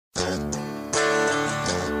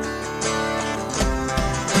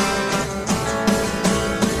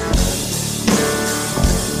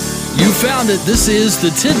found it. This is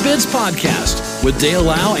the Tidbits Podcast with Dale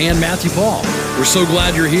Lau and Matthew Paul. We're so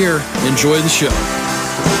glad you're here. Enjoy the show.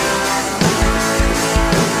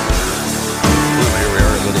 Well, here we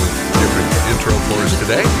are, a little different intro for us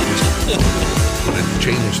today. Just wanted to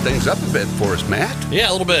change things up a bit for us, Matt.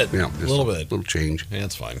 Yeah, a little bit. Yeah, just a little bit. A little change. Yeah,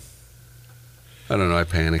 it's fine. I don't know, I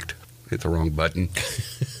panicked. Hit the wrong button.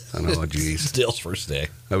 I know, geez. It's Dale's first day.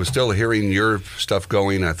 I was still hearing your stuff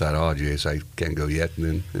going. I thought, oh, geez, I can't go yet. And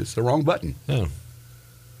then it's the wrong button. Oh.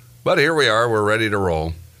 But here we are. We're ready to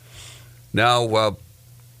roll. Now,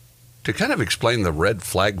 to kind of explain the red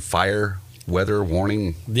flag fire weather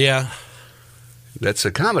warning, Yeah. that's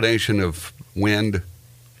a combination of wind,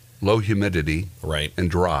 low humidity, Right.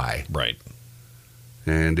 and dry. Right.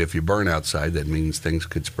 And if you burn outside, that means things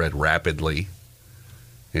could spread rapidly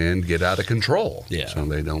and get out of control. Yeah. So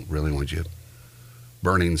they don't really want you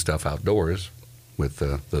burning stuff outdoors with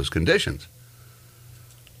those conditions.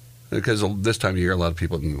 Because this time of year, a lot of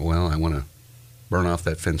people, well, I want to burn off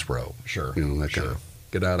that fence row. Sure. You know, that Sure. kind of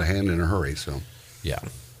get out of hand in a hurry. Yeah.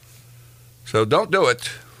 So don't do it,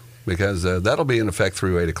 because that'll be in effect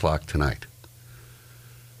through 8 o'clock tonight.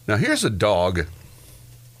 Now, here's a dog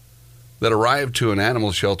that arrived to an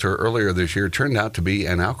animal shelter earlier this year, turned out to be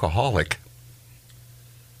an alcoholic.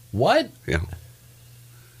 What? Yeah.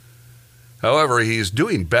 However, he's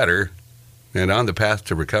doing better and on the path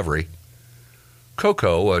to recovery.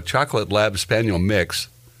 Coco, a chocolate lab spaniel mix,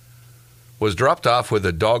 was dropped off with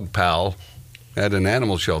a dog pal at an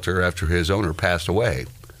animal shelter after his owner passed away.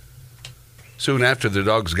 Soon after the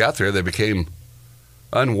dogs got there, they became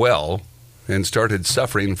unwell and started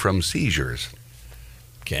suffering from seizures.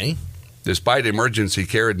 Okay. Despite emergency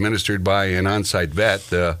care administered by an on-site vet,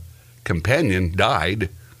 the companion died,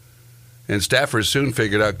 and staffers soon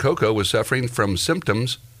figured out Coco was suffering from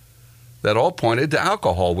symptoms that all pointed to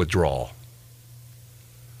alcohol withdrawal.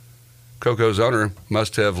 Coco's owner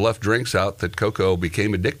must have left drinks out that Coco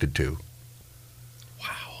became addicted to.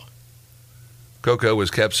 Wow. Coco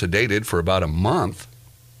was kept sedated for about a month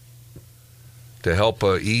to help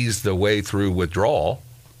ease the way through withdrawal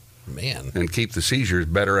Man. and keep the seizures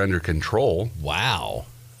better under control. Wow.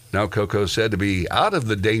 Now Coco is said to be out of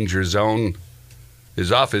the danger zone,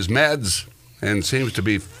 is off his meds, and seems to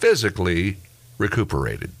be physically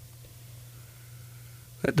recuperated.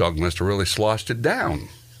 That dog must have really sloshed it down.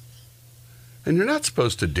 And you're not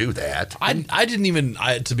supposed to do that. I didn't even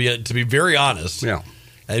to be very honest. Yeah.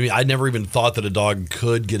 I mean, I never even thought that a dog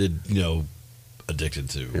could get addicted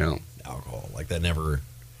to Yeah. alcohol. Like that never.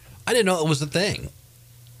 I didn't know it was a thing.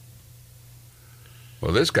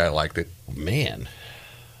 Well, this guy liked it. Man.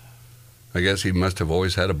 I guess he must have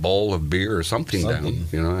always had a bowl of beer or something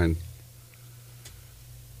down,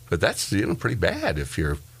 but that's, pretty bad if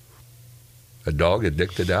you're a dog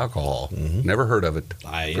addicted to alcohol. Mm-hmm. Never heard of it.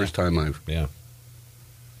 First time I've. Yeah.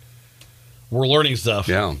 We're learning stuff.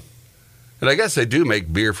 Yeah. And I guess they do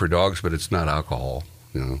make beer for dogs, but it's not alcohol,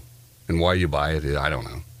 And why you buy it, I don't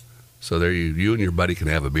know. So there you and your buddy can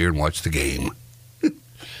have a beer and watch the game.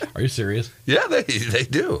 Are you serious? Yeah, they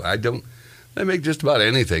do. They make just about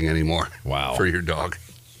anything anymore. Wow. For your dog.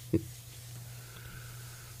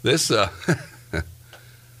 This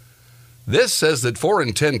says that 4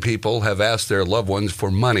 in 10 people have asked their loved ones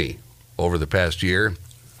for money over the past year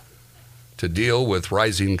to deal with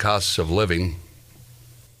rising costs of living.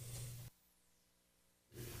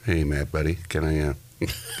 Hey, Matt, buddy, can I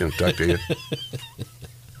talk to you?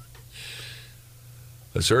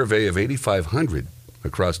 A survey of 8,500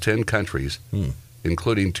 across 10 countries,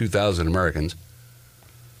 including 2,000 Americans,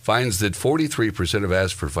 finds that 43% have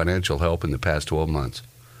asked for financial help in the past 12 months.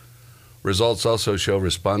 Results also show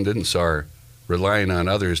respondents are relying on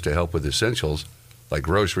others to help with essentials like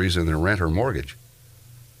groceries and their rent or mortgage.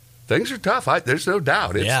 Things are tough. There's no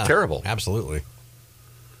doubt. It's terrible. Absolutely.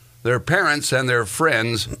 Their parents and their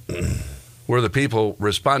friends were the people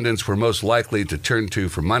respondents were most likely to turn to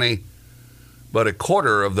for money, but a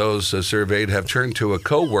quarter of those surveyed have turned to a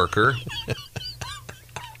coworker,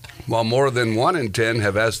 while more than 1 in 10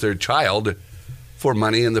 have asked their child for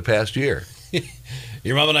money in the past year.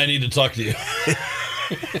 Your mom and I need to talk to you.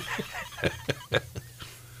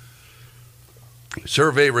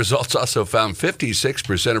 Survey results also found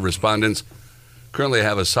 56% of respondents currently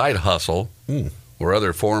have a side hustle or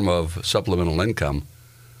other form of supplemental income.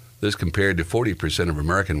 This compared to 40% of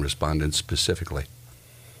American respondents specifically.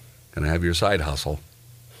 Can I have your side hustle?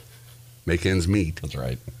 Make ends meet. That's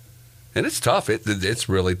right. And it's tough. It's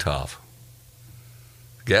really tough.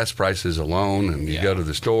 Gas prices alone, and you go to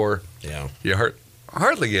the store. Yeah. You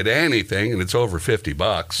hardly get anything, and it's over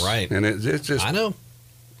 $50. Right. And it's just I know.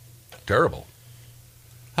 terrible.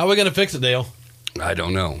 How are we going to fix it, Dale? I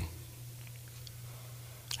don't know.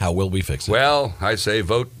 How will we fix it? Well, I say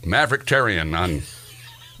vote Maverick-tarian on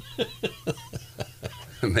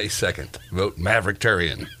May 2nd. Vote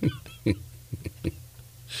Maverick-tarian.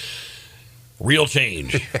 Real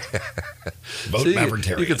change. Vote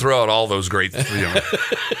Maverick-tarian. You can throw out all those great, and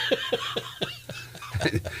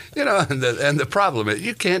the problem is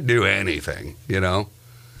you can't do anything,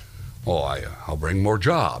 Oh, I'll bring more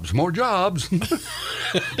jobs. More jobs.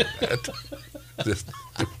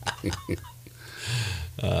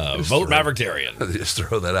 Vote Maverick-tarian. Just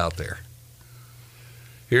throw that out there.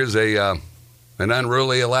 Here's an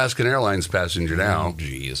unruly Alaskan Airlines passenger now. Oh,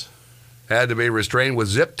 jeez. Had to be restrained with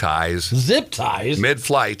zip ties. Zip ties?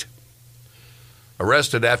 Mid-flight.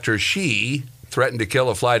 Arrested after she threatened to kill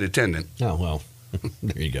a flight attendant. Oh, well,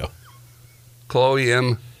 there you go. Chloe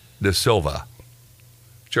M. De Silva.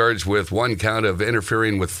 Charged with one count of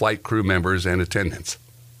interfering with flight crew members and attendants.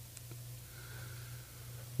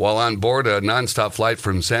 While on board a nonstop flight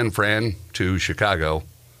from San Fran to Chicago,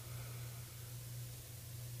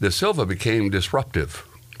 De Silva became disruptive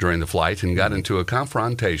during the flight and got into a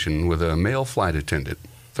confrontation with a male flight attendant,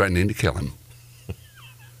 threatening to kill him.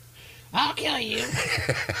 I'll kill you.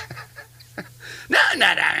 No,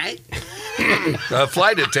 not all right. A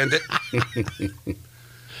flight attendant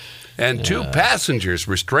and two passengers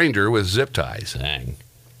restrained her with zip ties. Dang.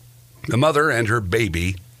 The mother and her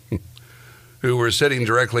baby, who were sitting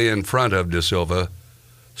directly in front of De Silva,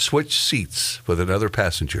 switched seats with another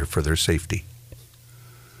passenger for their safety.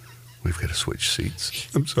 We've got to switch seats.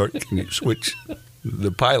 I'm sorry, can you switch?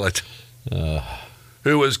 The pilot,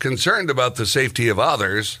 who was concerned about the safety of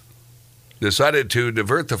others, decided to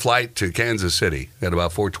divert the flight to Kansas City at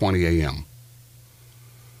about 4:20 a.m.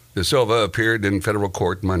 De Silva appeared in federal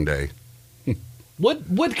court Monday.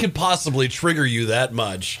 What could possibly trigger you that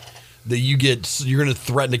much that you're going to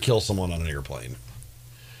threaten to kill someone on an airplane?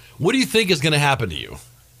 What do you think is going to happen to you?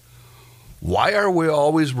 Why are we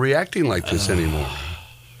always reacting like this anymore?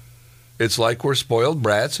 It's like we're spoiled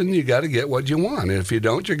brats, and you got to get what you want. And if you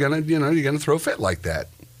don't, you're gonna throw a fit like that.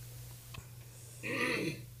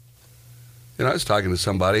 I was talking to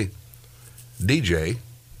somebody. DJ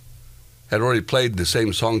had already played the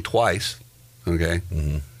same song twice. Okay,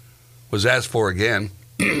 was asked for again,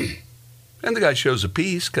 and the guy shows a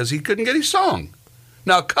piece because he couldn't get his song.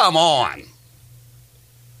 Now, come on.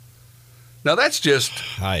 Now that's just.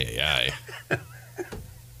 Aye.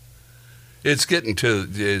 It's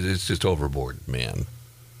just overboard. Man.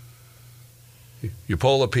 You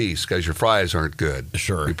pull a piece because your fries aren't good.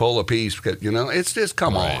 Sure. You pull a piece because, it's just,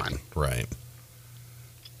 come on. Right.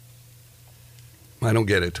 I don't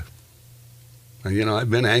get it. I've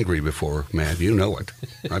been angry before, man. You know it.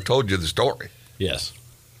 I told you the story. Yes.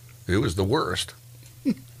 It was the worst.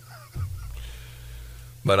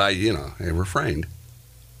 But I refrained.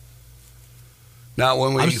 Now,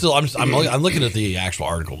 when we... I'm looking at the actual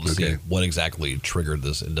article to see Okay. what exactly triggered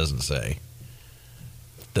this. It doesn't say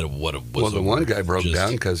that what it was. Well, the one guy broke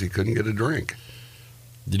down because he couldn't get a drink.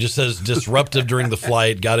 It just says disruptive during the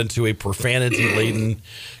flight, got into a profanity-laden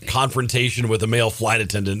confrontation with a male flight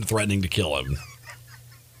attendant threatening to kill him.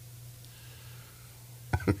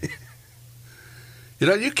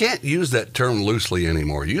 You can't use that term loosely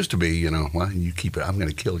anymore. It used to be, well, you keep it, I'm going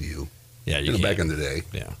to kill you. Yeah, you can. Back in the day.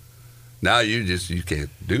 Yeah. Now you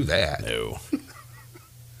can't do that. No.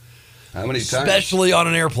 How many times? Especially on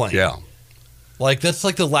an airplane. Yeah. That's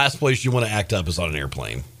like the last place you want to act up is on an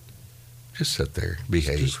airplane. Just sit there,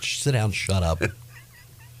 behave. Just sit down, shut up.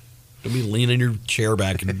 Don't be leaning your chair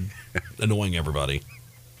back and annoying everybody.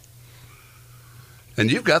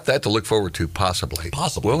 And you've got that to look forward to, possibly.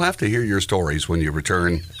 We'll have to hear your stories when you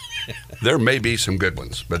return. There may be some good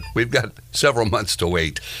ones, but we've got several months to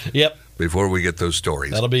wait. Yep. Before we get those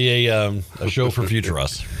stories. That'll be a show for future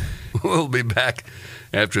us. We'll be back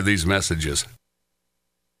after these messages.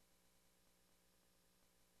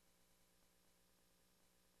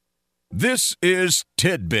 This is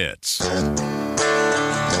Tidbits.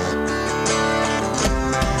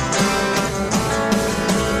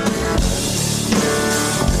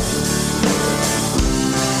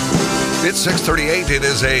 It's 6:38. It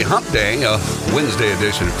is a hump day, a Wednesday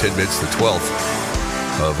edition of Tidbits, the 12th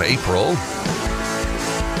of April.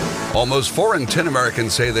 Almost 4 in 10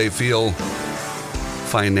 Americans say they feel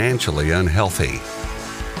financially unhealthy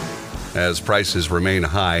as prices remain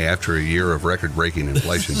high after a year of record-breaking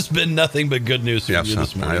inflation. This has been nothing but good news for you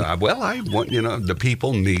this morning. I want the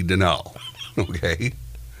people need to know. Okay,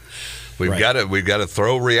 we've got to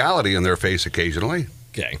throw reality in their face occasionally.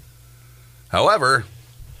 Okay. However,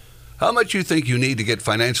 how much you think you need to get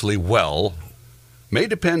financially well may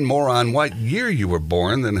depend more on what year you were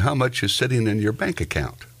born than how much is sitting in your bank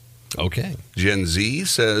account. Okay. Gen Z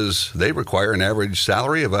says they require an average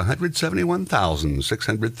salary of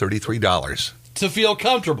 $171,633. To feel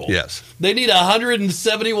comfortable. Yes. They need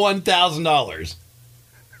 $171,000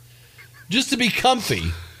 just to be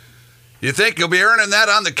comfy. You think you'll be earning that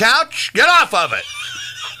on the couch? Get off of it.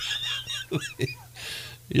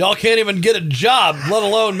 Y'all can't even get a job, let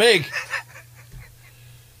alone make.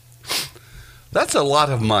 That's a lot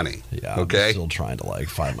of money. Yeah, okay. I'm still trying to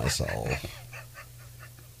find myself.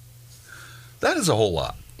 That is a whole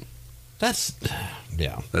lot. That's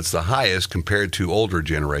the highest compared to older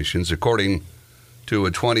generations, according to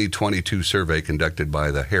a 2022 survey conducted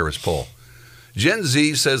by the Harris Poll. Gen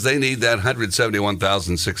Z says they need that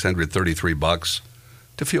 $171,633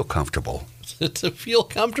 to feel comfortable. To feel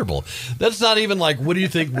comfortable. That's not even what do you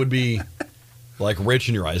think would be rich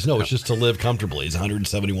in your eyes? No, it's just to live comfortably. It's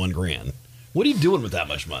 $171,000. What are you doing with that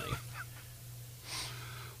much money?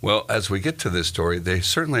 Well, as we get to this story, they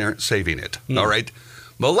certainly aren't saving it. All right.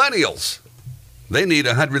 Millennials, they need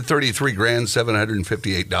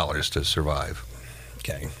 $133,758 to survive.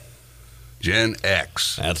 Okay. Gen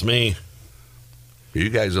X. That's me. You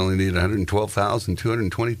guys only need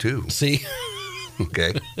 $112,222. See?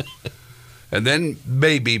 Okay. And then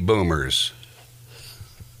baby boomers.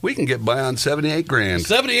 We can get by on $78,000.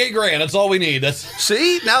 $78,000. That's all we need.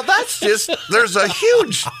 See? Now that's just, there's a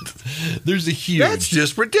huge. That's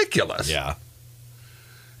just ridiculous. Yeah.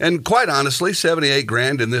 And quite honestly,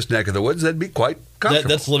 $78,000 in this neck of the woods, that'd be quite comfortable.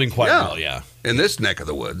 That's living quite well, yeah. In this neck of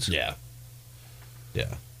the woods. Yeah.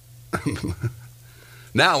 Yeah.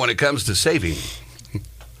 Now, when it comes to saving,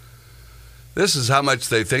 this is how much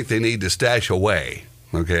they think they need to stash away,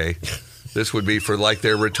 okay? This would be for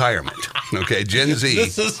their retirement, okay? Gen Z.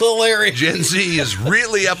 This is hilarious. Gen Z is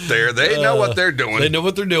really up there. They know what they're doing. They know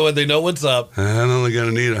what they're doing. They know what's up. I'm only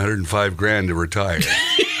going to need $105,000 to retire.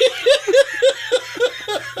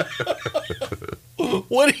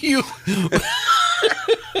 What are you?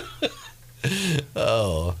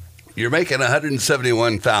 Oh. You're making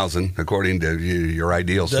 $171,000 according to your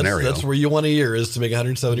ideal scenario. That's where you want a year is to make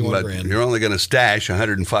 $171,000. But you're only going to stash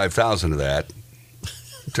 $105,000 of that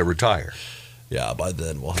to retire. Yeah, by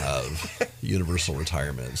then we'll have universal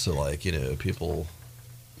retirement. So people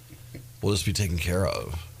will just be taken care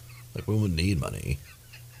of. We wouldn't need money.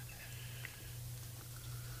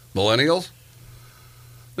 Millennials,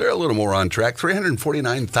 they're a little more on track.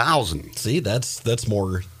 $349,000. See, that's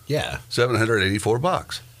more. Yeah,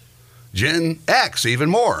 $784. Gen X, even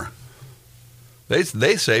more. They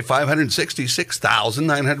say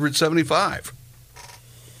 $566,975.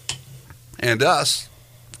 And us,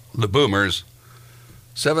 the boomers,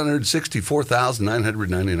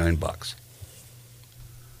 $764,999.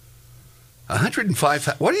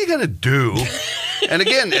 $105,000. What are you going to do? And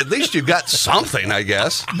again, at least you've got something, I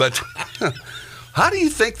guess. But how do you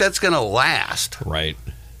think that's going to last? Right.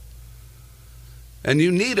 And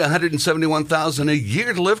you need $171,000 a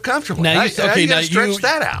year to live comfortably. Now, how you stretch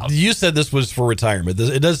that out? You said this was for retirement.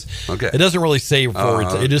 It doesn't really say for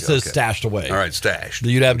it just says stashed away. All right, stashed.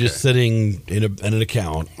 You'd have just sitting in an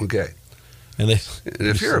account. Okay. And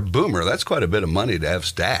if you're a boomer, that's quite a bit of money to have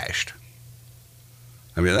stashed.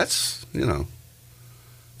 I mean, that's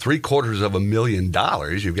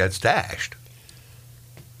 $750,000 you've got stashed.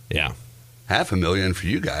 Yeah. $500,000 for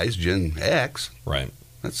you guys, Gen X. Right.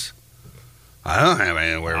 I don't have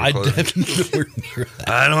anywhere close.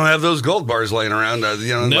 I don't have those gold bars laying around,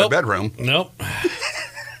 in my bedroom. Nope.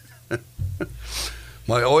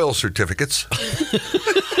 My oil certificates.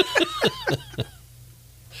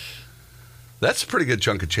 That's a pretty good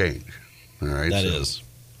chunk of change. All right. That is.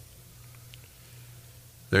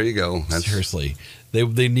 There you go. Seriously.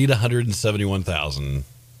 They need $171,000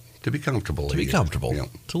 to be comfortable. To be comfortable. Yeah.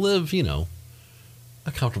 To live, a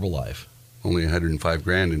comfortable life. Only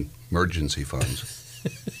 $105,000 in emergency funds.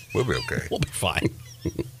 We'll be okay. We'll be fine.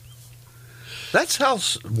 That's how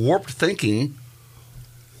warped thinking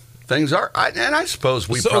things are. And I suppose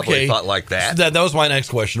we probably thought like that. That was my next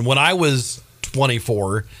question. When I was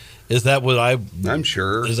 24, is that what I'm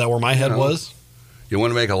sure. Is that where my head was? You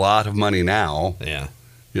want to make a lot of money now. Yeah.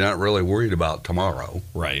 You're not really worried about tomorrow.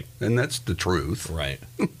 Right. And that's the truth. Right.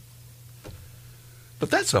 But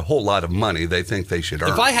that's a whole lot of money they think they should earn.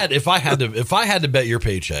 If I had to bet your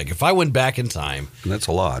paycheck, if I went back in time, and that's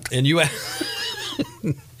a lot. And you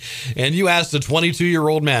and you asked a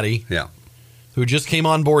 22-year-old Maddie, who just came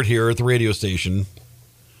on board here at the radio station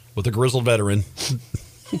with a grizzled veteran,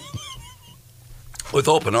 with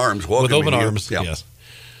open arms, yes.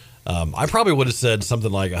 I probably would have said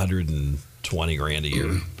something like $120,000 a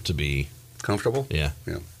year to be comfortable. Yeah.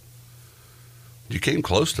 You came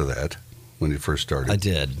close to that when you first started. I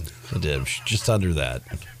did, just under that.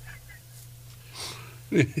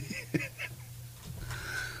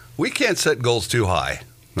 We can't set goals too high,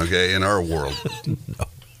 okay, in our world. No.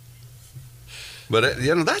 But,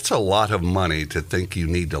 that's a lot of money to think you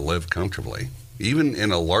need to live comfortably, even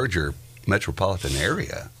in a larger metropolitan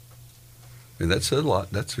area. I mean, that's a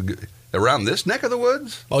lot. That's a good, around this neck of the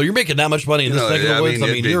woods? Oh, you're making that much money in this neck of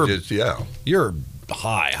the woods? You're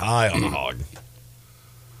high on the hog.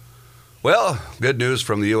 Well, good news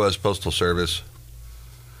from the U.S. Postal Service.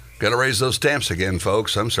 Got to raise those stamps again,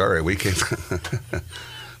 folks. I'm sorry, we can't.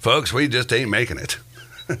 Folks, we just ain't making it.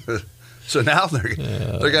 So now they're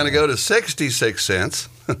going to go to 66 cents.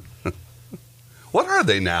 What are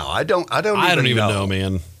they now? I don't even know,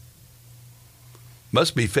 man.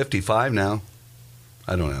 Must be 55 now.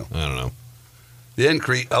 I don't know. The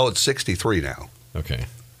increase, it's 63 now. Okay.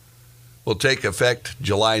 Will take effect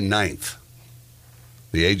July 9th.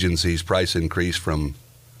 The agency's price increase from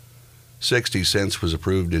 60 cents was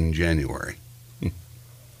approved in January.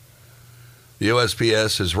 The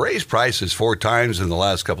USPS has raised prices 4 times in the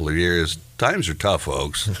last couple of years. Times are tough,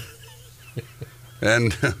 folks.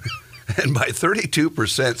 and by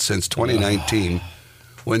 32% since 2019,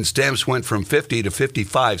 when stamps went from 50 to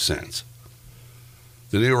 55 cents.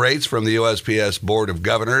 The new rates from the USPS Board of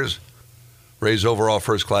Governors raise overall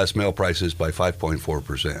first-class mail prices by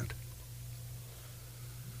 5.4%.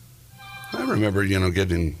 I remember,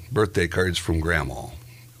 getting birthday cards from Grandma.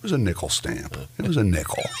 It was a nickel stamp. It was a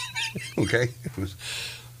nickel. Okay? It was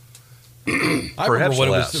I remember when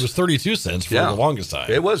it was 32 cents for the longest time.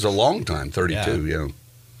 It was a long time, 32, yeah.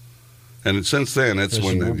 And since then, it's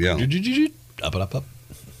when, Up.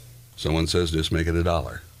 Someone says, just make it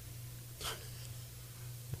 $1.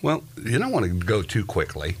 Well, you don't want to go too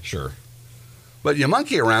quickly. Sure. But you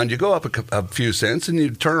monkey around, you go up a few cents, and you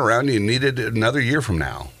turn around and you need it another year from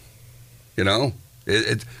now. Get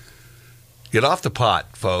off the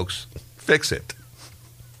pot, folks. Fix it.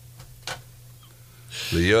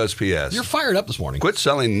 The USPS. You're fired up this morning. Quit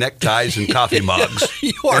selling neckties and coffee mugs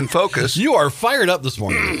and focus. You are fired up this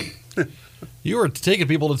morning. You are taking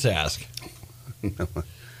people to task.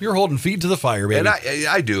 You're holding feet to the fire, baby. And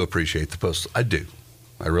I do appreciate the postal. I do.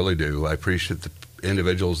 I really do. I appreciate the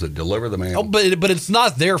individuals that deliver the mail. Oh, but it's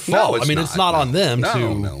not their fault. No, it's not on them.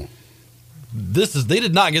 No. They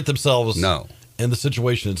did not get themselves in the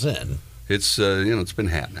situation it's in. It's it's been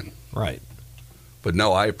happening. Right. But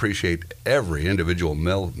no, I appreciate every individual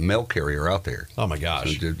mail carrier out there. Oh my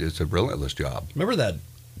gosh. It's a relentless job. Remember that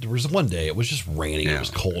there was one day it was just raining, it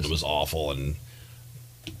was cold, it was awful, and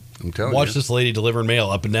I'm telling watched this lady delivering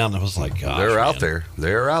mail up and down, and I was like, gosh, they're out there.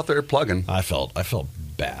 They're out there plugging. I felt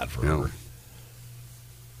bad for her.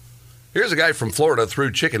 Here's a guy from Florida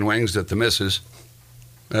threw chicken wings at the missus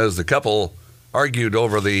as the couple argued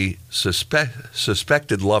over the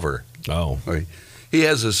suspected lover. Oh. He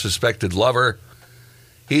has a suspected lover.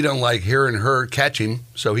 He don't like hearing her catch him,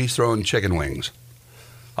 so he's throwing chicken wings.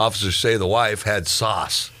 Officers say the wife had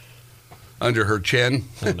sauce under her chin,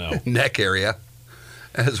 neck area,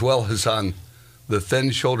 as well as on the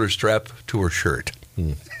thin shoulder strap to her shirt.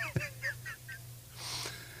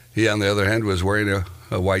 He, on the other hand, was wearing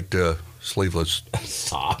a white sleeveless.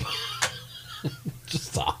 Stop.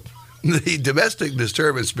 Just stop. The domestic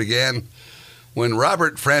disturbance began when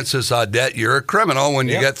Robert Francis Audette, you're a criminal when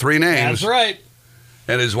you got 3 names. That's right.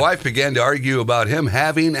 And his wife began to argue about him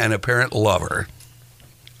having an apparent lover.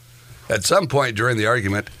 At some point during the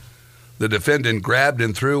argument, the defendant grabbed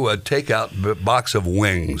and threw a takeout box of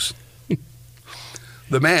wings.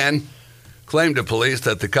 The man claimed to police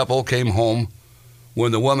that the couple came home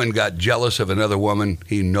when the woman got jealous of another woman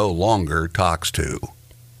he no longer talks to.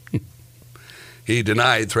 He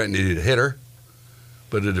denied threatening to hit her,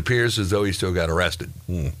 but it appears as though he still got arrested.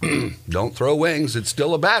 Don't throw wings. It's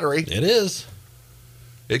still a battery. It is.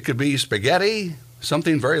 It could be spaghetti,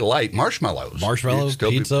 something very light, marshmallows. Marshmallows,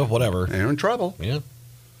 pizza, whatever. You're in trouble. Yeah.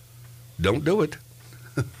 Don't do it.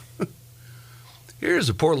 Here's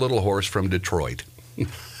a poor little horse from Detroit,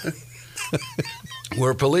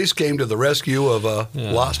 where police came to the rescue of a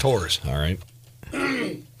lost horse. All right.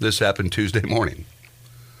 This happened Tuesday morning.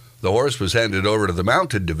 The horse was handed over to the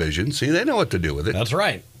mounted division. See, they know what to do with it. That's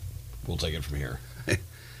right. We'll take it from here.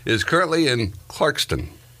 Is currently in Clarkston.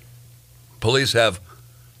 Police have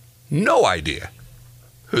no idea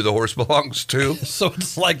who the horse belongs to. So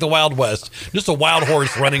it's like the Wild West. Just a wild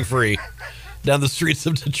horse running free down the streets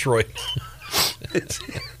of Detroit. It's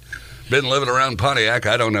been living around Pontiac.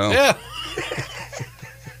 I don't know. Yeah.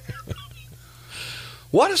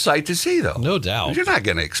 What a sight to see, though. No doubt. You're not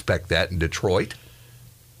going to expect that in Detroit.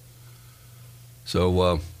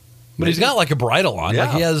 So, but he's got like a bridle on. Yeah.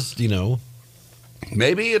 Like he has,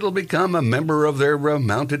 Maybe it'll become a member of their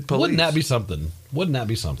mounted police. Wouldn't that be something?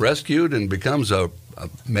 Rescued and becomes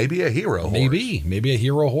maybe a hero horse. Maybe a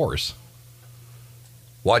hero horse.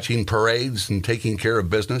 Watching parades and taking care of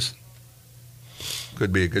business.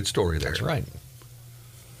 Could be a good story there. That's right.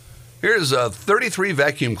 Here's 33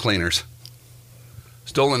 vacuum cleaners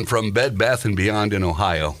stolen from Bed Bath & Beyond in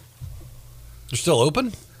Ohio. They're still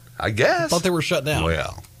open? I guess. I thought they were shut down.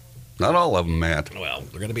 Well, not all of them, Matt. Well,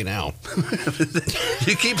 they're going to be now.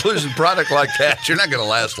 You keep losing product like that, you're not going to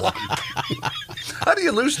last long. How do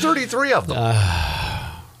you lose 33 of them?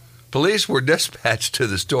 Police were dispatched to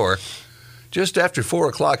the store just after 4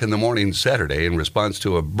 o'clock in the morning Saturday in response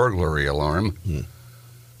to a burglary alarm.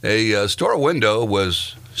 A store window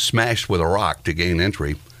was smashed with a rock to gain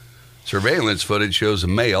entry. Surveillance footage shows a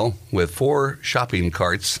male with 4 shopping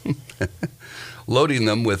carts loading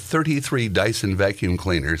them with 33 Dyson vacuum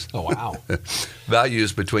cleaners. Oh, wow.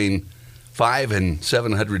 Values between $500 and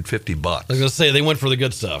 $750. I was going to say, they went for the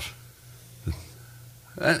good stuff.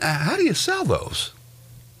 How do you sell those?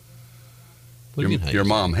 What do you mean, Your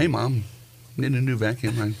mom, hey, Mom, need a new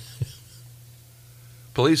vacuum line?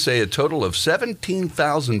 Police say a total of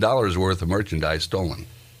 $17,000 worth of merchandise stolen.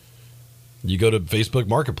 You go to Facebook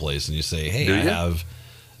Marketplace and you say, hey, I have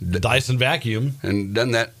the Dyson vacuum. And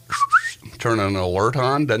doesn't that turn an alert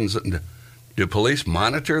on? Do police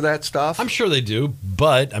monitor that stuff? I'm sure they do,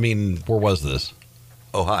 but, I mean, where was this?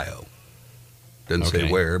 Ohio. Didn't say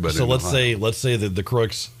where, but so in let's Ohio. say that the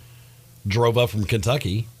crooks drove up from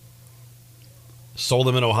Kentucky, sold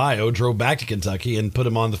them in Ohio, drove back to Kentucky, and put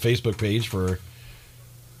them on the Facebook page for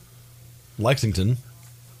Lexington.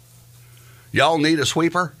 Y'all need a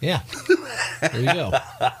sweeper? Yeah. There you go.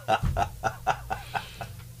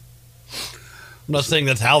 I'm not saying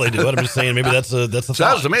that's how they do it. I'm just saying maybe that's a Sounds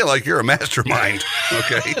thought. to me like you're a mastermind.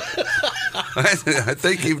 Okay. I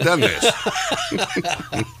think you've done this.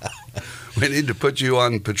 We need to put you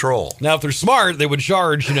on patrol. Now, if they're smart, they would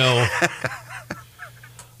charge,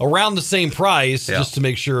 around the same price just to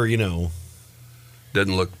make sure,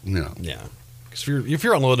 Doesn't look, Yeah. Because if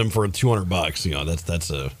you're unloading them for $200, that's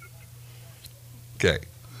a... Okay.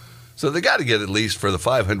 So they got to get at least for the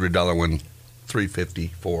 $500 one,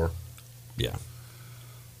 $350 for. Yeah.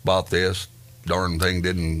 Bought this, darn thing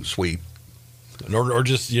didn't sweep. Or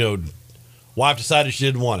just, wife decided she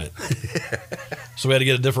didn't want it. So we had to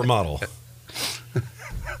get a different model.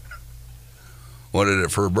 Wanted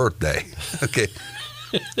it for her birthday. Okay.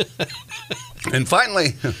 And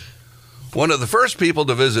finally, one of the first people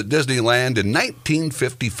to visit Disneyland in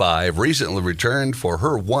 1955 recently returned for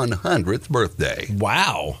her 100th birthday.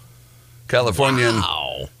 Wow. Californian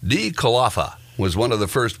Dee Kalafa was one of the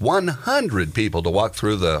first 100 people to walk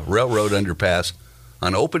through the railroad underpass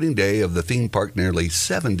on opening day of the theme park nearly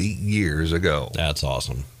 70 years ago. That's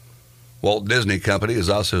awesome. Walt Disney Company is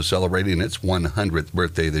also celebrating its 100th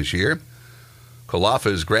birthday this year.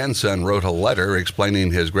 Kalafa's grandson wrote a letter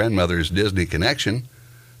explaining his grandmother's Disney connection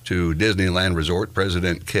to Disneyland Resort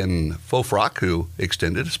President Ken Fofrock, who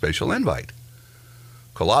extended a special invite.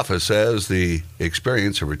 Kalafa says the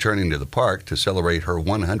experience of returning to the park to celebrate her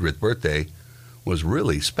 100th birthday was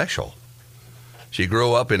really special. She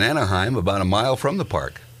grew up in Anaheim, about a mile from the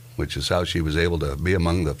park, which is how she was able to be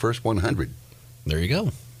among the first 100. There you go.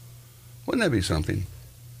 Wouldn't that be something?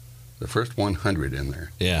 The first 100 in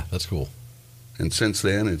there. Yeah, that's cool. And since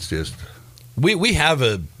then, it's just... We have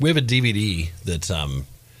a DVD that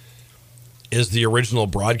is the original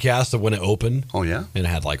broadcast of when it opened. Oh, yeah? And it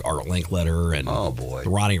had like Art Linkletter and oh, boy.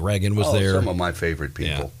 Ronnie Reagan was there. Some of my favorite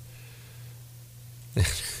people. Yeah.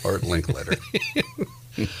 Art Linkletter.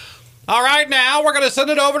 All right, now we're going to send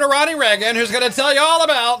it over to Ronnie Reagan, who's going to tell you all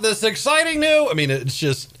about this exciting new... I mean, it's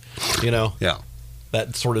just, Yeah.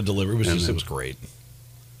 That sort of delivery was it was great.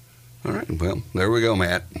 All right, well, there we go,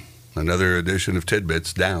 Matt. Another edition of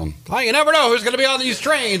Tidbits down. Oh, you never know who's going to be on these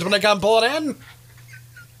trains when they come pulling in.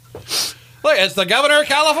 Look, it's the governor of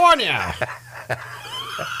California.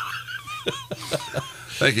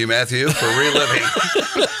 Thank you, Matthew, for reliving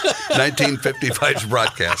 1955's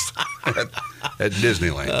broadcast at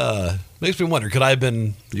Disneyland. Makes me wonder, could I have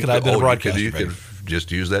been a broadcaster? You could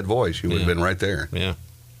just use that voice. You would have been right there. Yeah.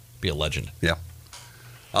 Be a legend. Yeah.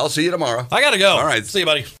 I'll see you tomorrow. I got to go. All right. See you,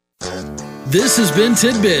 buddy. This has been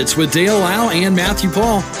Tidbits with Dale Lau and Matthew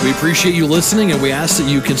Paul. We appreciate you listening, and we ask that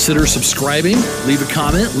you consider subscribing, leave a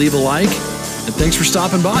comment, leave a like, and thanks for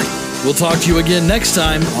stopping by. We'll talk to you again next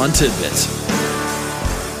time on Tidbits.